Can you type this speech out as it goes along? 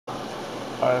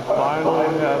I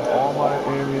finally have all my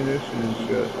ammunition and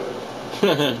shit.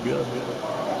 Good.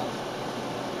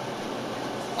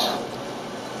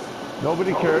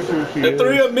 Nobody cares who she The is.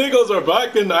 three amigos are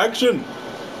back in action.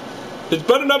 It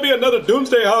better not be another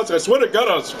doomsday house. I swear to God,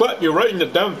 I'll slap you right in the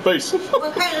damn face.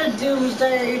 What kind of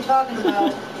doomsday are you talking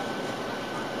about?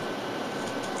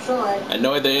 Troy.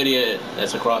 Annoy the idiot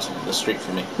that's across the street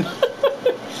from me.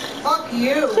 Fuck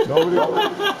you.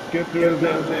 Nobody get through the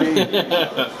damn gate.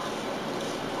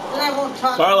 Then I won't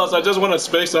talk. Carlos, I just want to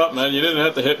space up, man. You didn't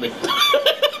have to hit me. Then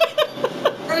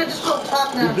I just won't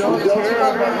talk now, You don't Troy.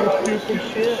 care about this stupid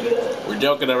shit. We're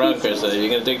joking around, Chris. You're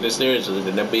gonna take this seriously.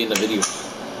 They're not be in the video.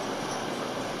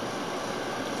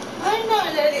 I'm not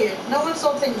an idiot. No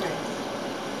insulting me.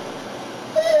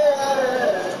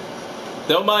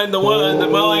 Don't mind the one.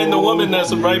 Don't mind the woman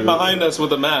that's right behind us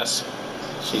with the mask.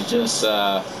 She's just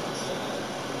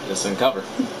in cover.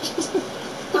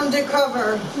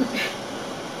 Undercover.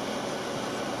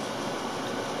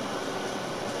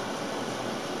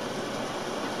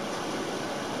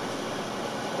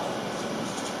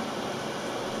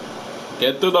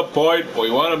 Get to the point.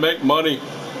 We want to make money.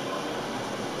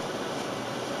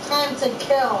 Time to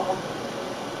kill.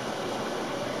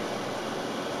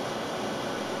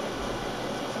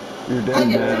 You're dead,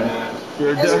 man.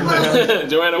 You're dead, man.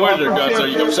 Joanna, where's your gun so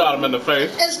you can shot him in the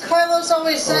face? As Carlos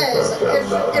always says,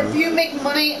 if you make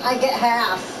money, I get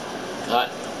half. God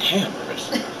damn,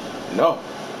 Chris. No.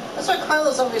 That's what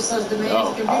Carlos always says to me.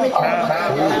 Oh. If you make more money,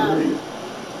 I get half.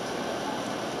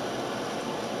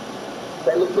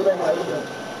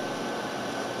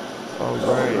 Oh,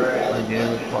 great. The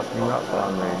game is fucking up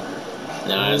on me.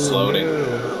 No, it's loading.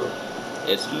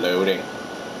 It's loading.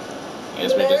 I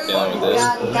guess we're just dealing with this.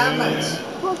 Goddammit.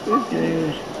 Fuck this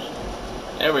game.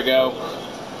 There we go.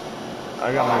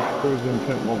 I got my cruising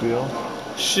pitmobile.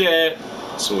 Shit.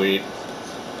 Sweet.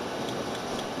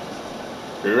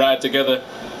 We ride together.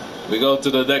 We go to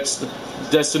the next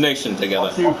destination together.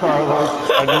 Fuck you, Carlos.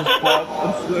 I just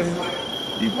bought this thing.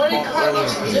 What did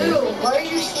Carlos do? Why are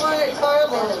you swearing at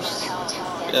Carlos?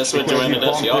 That's what Joanna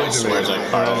does. She always swears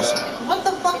at Carlos. What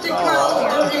the fuck did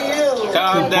Carlos do to you?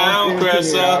 Calm down,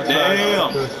 Cressa.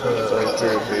 Damn.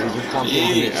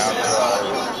 Jeez.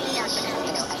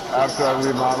 After I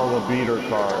remodel the beater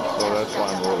car, so that's why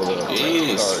I'm a little bit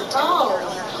Jeez. sorry. Oh.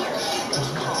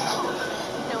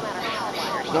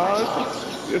 No,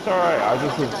 it's alright. I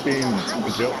just was being an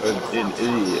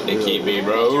idiot. They keep me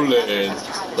rolling,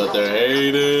 but they're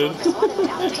hating.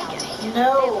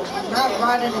 No, I'm not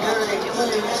riding dirty,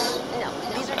 please.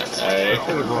 Hey, I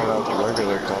could have brought out the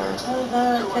regular car.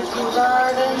 Catch me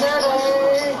riding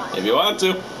dirty. if you want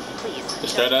to,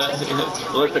 just try to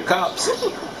alert the cops.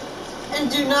 And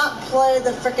do not play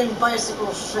the frickin'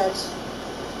 bicycle shit.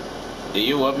 Do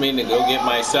you want me to go get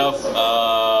myself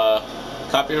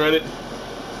copyrighted?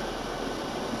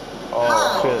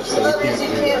 Oh shit, So that means you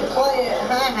can't play it.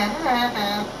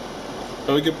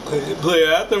 We can play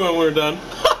after when we're done.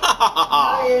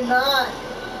 No, you're not.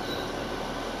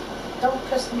 Don't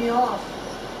piss me off.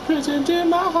 Present in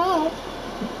my heart.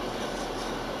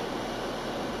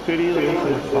 Pretty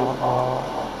little.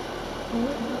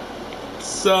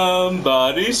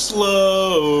 Somebody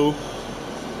slow.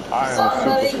 I am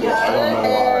Somebody super slow. got I a don't know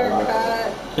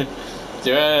why.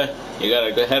 haircut. You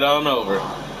gotta go head on over.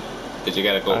 Cause you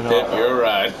gotta go I know. pimp your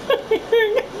ride.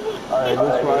 Alright,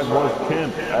 this ride was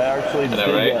pimp. I actually did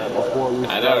right? that before we I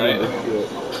know, started right? this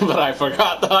shit. But I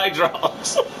forgot the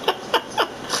hydraulics.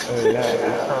 Hey, yeah,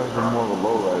 this car's more of a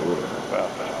low rider.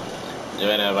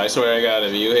 Joanna, I swear to God,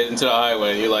 if you hit into the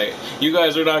highway, you're like, You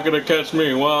guys are not gonna catch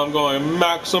me while I'm going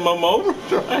maximum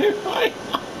overdrive.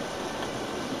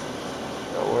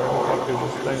 Where the fuck is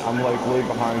this thing? I'm like way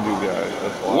behind you guys.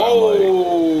 That's why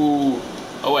whoa!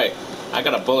 Oh wait, I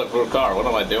got a bulletproof car. What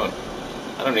am I doing?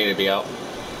 I don't need to be out.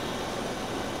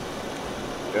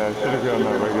 Yeah, I should have gotten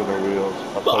my regular wheels.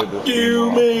 I played Fuck this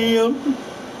you, game man.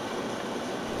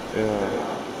 Yeah.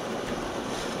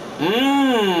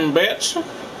 Bitch.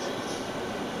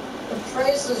 The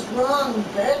price is wrong,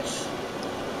 bitch.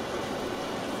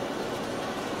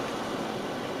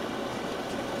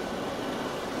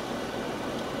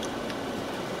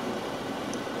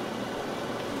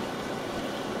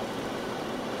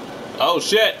 Oh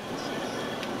shit.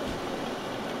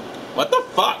 What the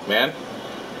fuck, man?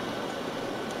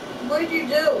 What did you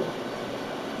do?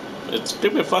 The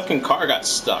stupid fucking car got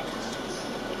stuck.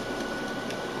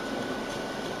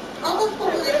 How the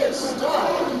fuck did it get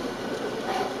stuck?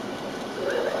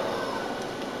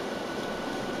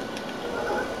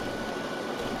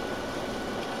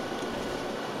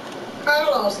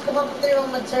 Carlos, come up with your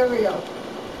own material.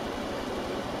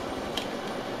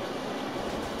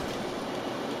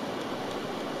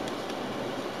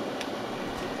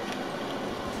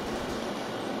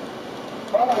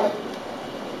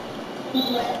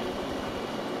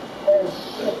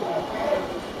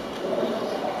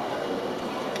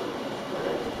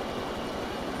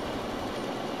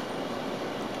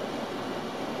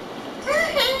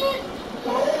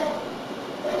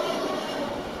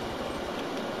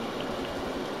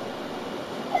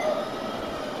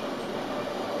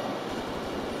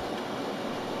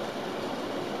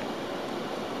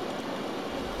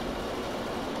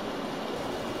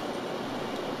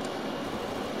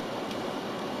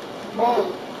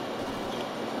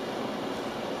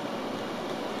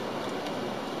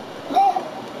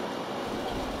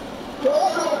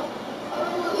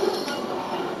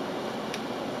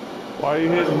 Why are you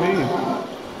hitting me?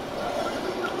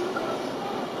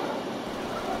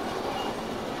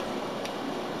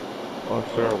 Oh,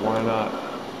 sure, why not?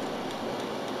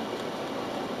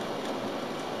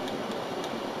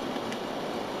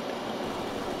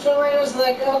 So Ray was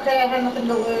like, okay, I had nothing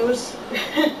to lose.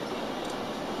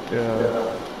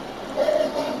 Yeah.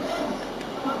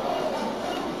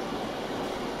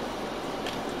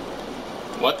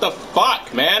 What the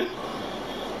fuck, man?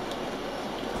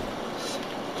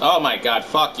 Oh my god,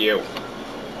 fuck you.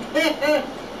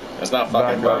 That's not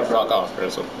fucking fun. Fuck off,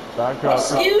 Crystal. Back up.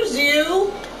 Excuse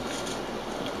you.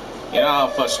 You know how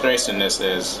frustration this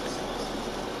is.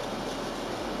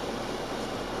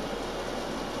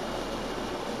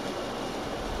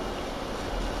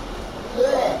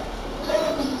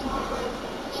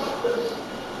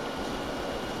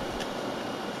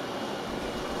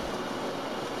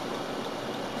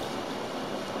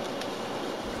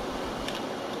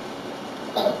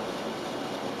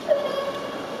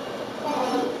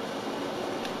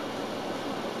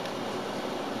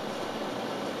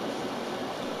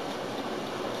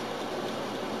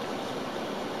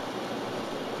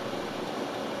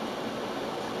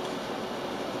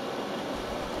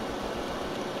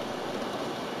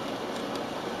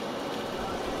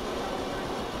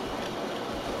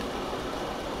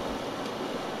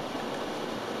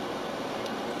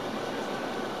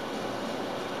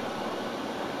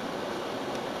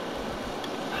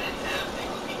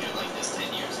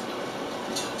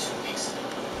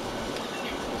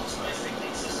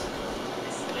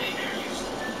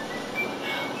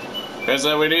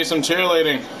 Crystal, we need some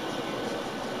cheerleading.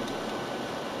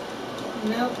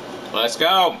 Nope. Let's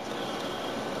go.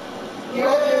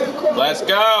 Let's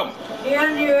go. You're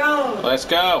on your own. Let's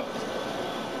go.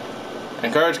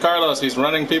 Encourage Carlos. He's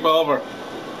running people over.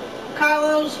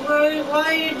 Carlos, why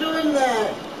are you doing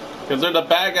that? Because they're the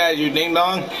bad guys, you ding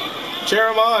dong. Cheer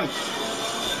them on.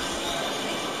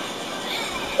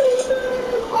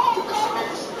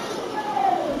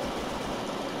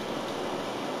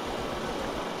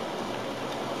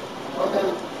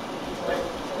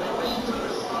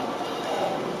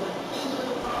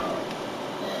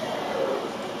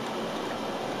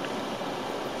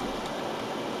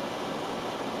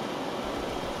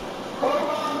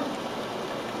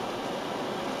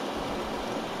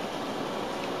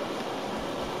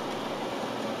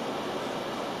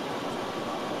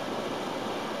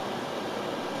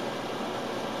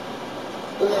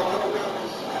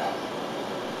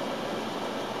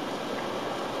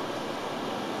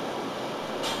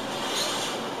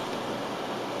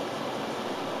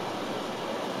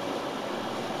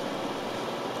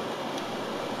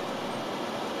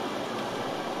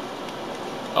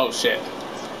 Oh shit.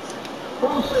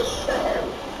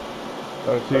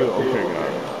 That's you? Okay,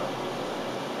 got it.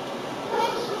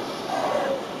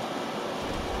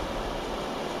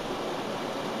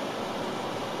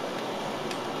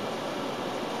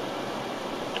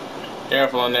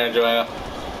 Careful in there, Joanna.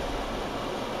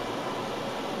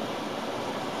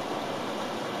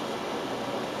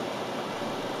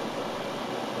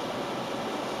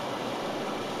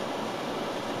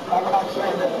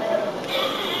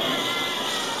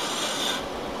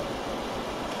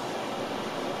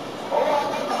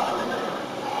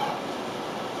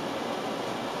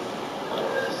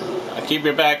 Keep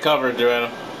your back covered,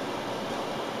 Joanna.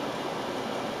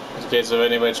 In case of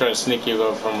anybody trying to sneak you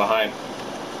over from behind.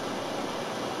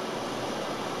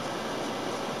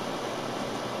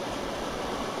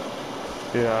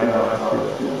 Yeah, I know, I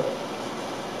see that.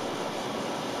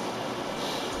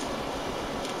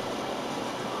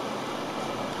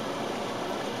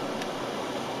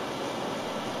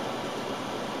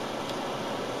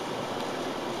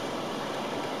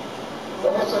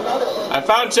 I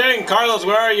found Chang. Carlos,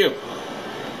 where are you?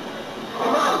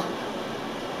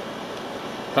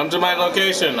 Come to my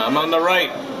location. I'm on the right.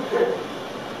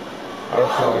 I'll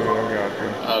tell you, I got you.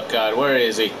 Oh god, where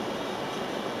is he?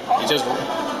 He just...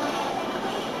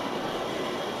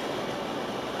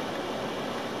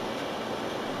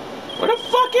 Where the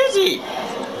fuck is he?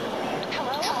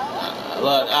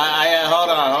 Look, hold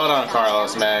on,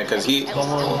 Carlos, man, because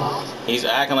he's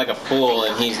acting like a fool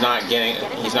and he's not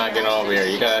getting over here.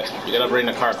 You gotta bring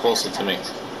the car closer to me.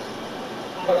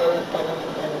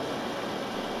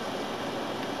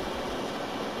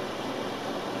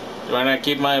 Do I not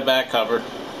keep my back covered?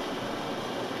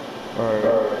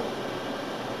 Alright.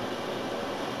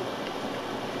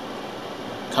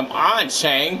 Come on,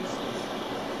 Chang.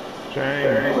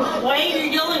 Chang. Why are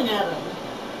you yelling at him?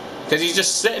 Because he's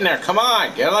just sitting there. Come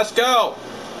on, let's go.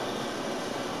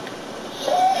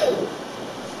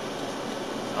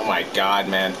 Oh my God,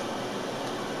 man.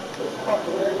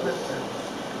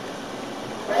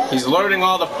 He's alerting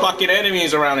all the fucking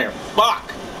enemies around here.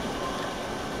 Fuck.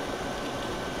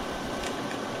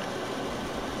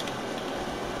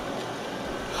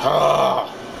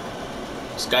 Oh,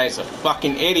 this guy's a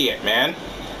fucking idiot, man.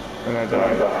 And I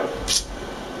died.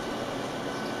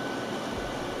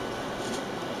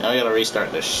 Now we gotta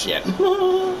restart this shit.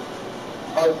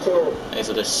 He's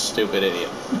this stupid idiot.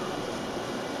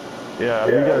 Yeah,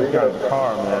 if you guys got the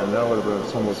car, man, that would have been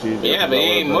so much easier. Yeah, but he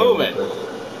ain't moving.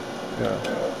 Yeah.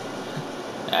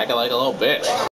 Acting like a little bitch.